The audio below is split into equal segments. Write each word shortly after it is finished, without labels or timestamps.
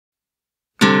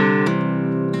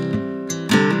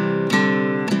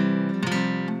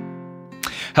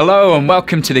Hello and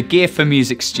welcome to the Gear for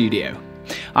Music studio.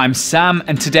 I'm Sam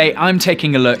and today I'm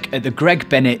taking a look at the Greg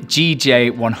Bennett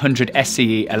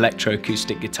GJ-100SCE Electro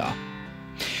Acoustic guitar.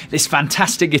 This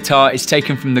fantastic guitar is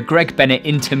taken from the Greg Bennett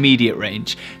Intermediate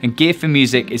range, and Gear for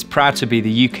Music is proud to be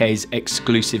the UK's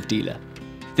exclusive dealer.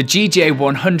 The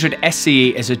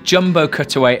GJ-100SCE is a jumbo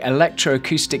cutaway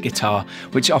electroacoustic guitar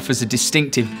which offers a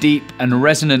distinctive deep and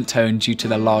resonant tone due to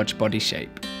the large body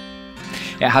shape.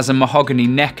 It has a mahogany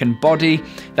neck and body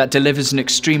that delivers an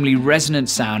extremely resonant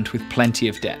sound with plenty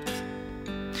of depth.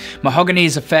 Mahogany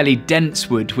is a fairly dense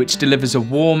wood which delivers a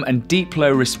warm and deep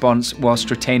low response whilst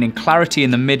retaining clarity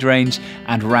in the mid-range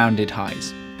and rounded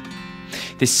highs.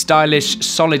 This stylish,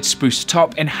 solid spruce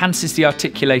top enhances the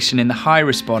articulation in the high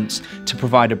response to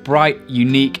provide a bright,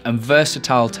 unique and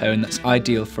versatile tone that's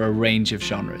ideal for a range of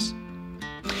genres.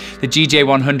 The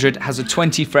GJ-100 has a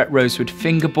 20-fret rosewood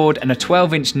fingerboard and a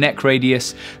 12-inch neck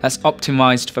radius that's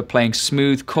optimised for playing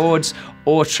smooth chords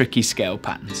or tricky scale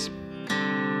patterns.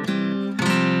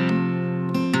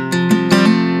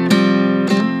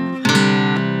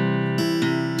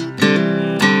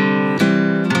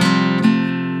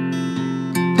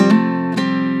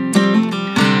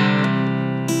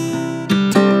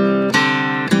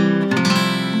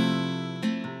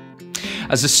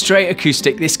 As a straight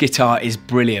acoustic, this guitar is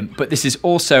brilliant, but this is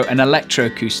also an electro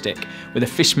acoustic with a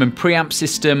Fishman Preamp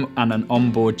system and an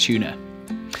onboard tuner.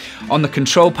 On the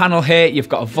control panel here, you've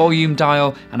got a volume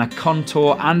dial and a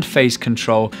contour and phase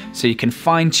control, so you can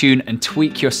fine tune and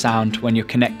tweak your sound when you're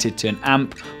connected to an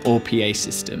amp or PA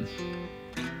system.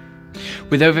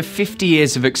 With over 50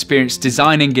 years of experience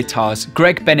designing guitars,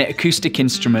 Greg Bennett Acoustic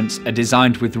instruments are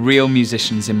designed with real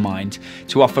musicians in mind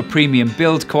to offer premium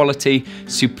build quality,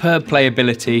 superb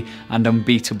playability and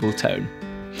unbeatable tone.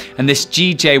 And this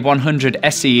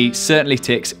GJ-100SCE certainly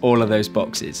ticks all of those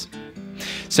boxes.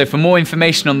 So for more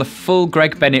information on the full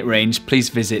Greg Bennett range, please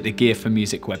visit the Gear for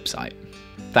Music website.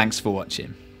 Thanks for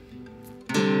watching.